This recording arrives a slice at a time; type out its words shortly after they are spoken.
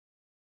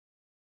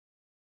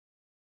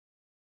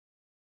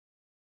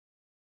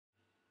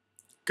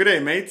Good day,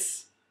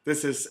 mates.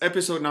 This is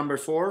episode number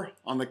 4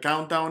 on the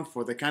countdown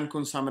for the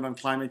Cancun Summit on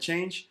Climate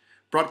Change,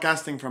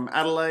 broadcasting from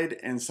Adelaide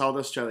in South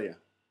Australia.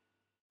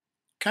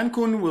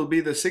 Cancun will be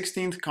the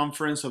 16th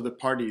Conference of the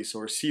Parties,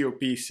 or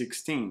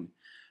COP16.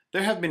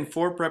 There have been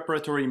 4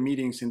 preparatory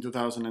meetings in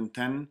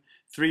 2010,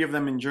 3 of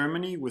them in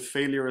Germany with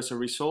failure as a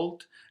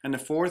result, and a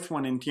 4th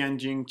one in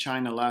Tianjin,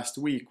 China last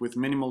week with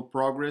minimal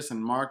progress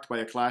and marked by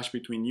a clash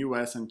between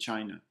US and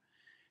China.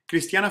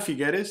 Cristiana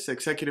Figueres,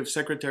 Executive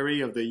Secretary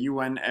of the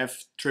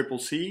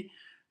UNFCCC,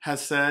 has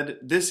said,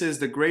 "This is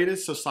the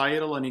greatest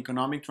societal and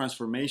economic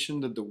transformation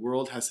that the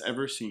world has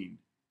ever seen."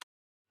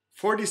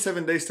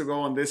 47 days to go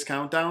on this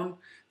countdown.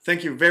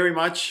 Thank you very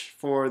much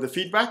for the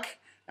feedback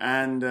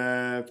and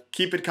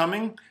keep it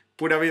coming.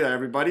 Pura vida,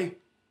 everybody.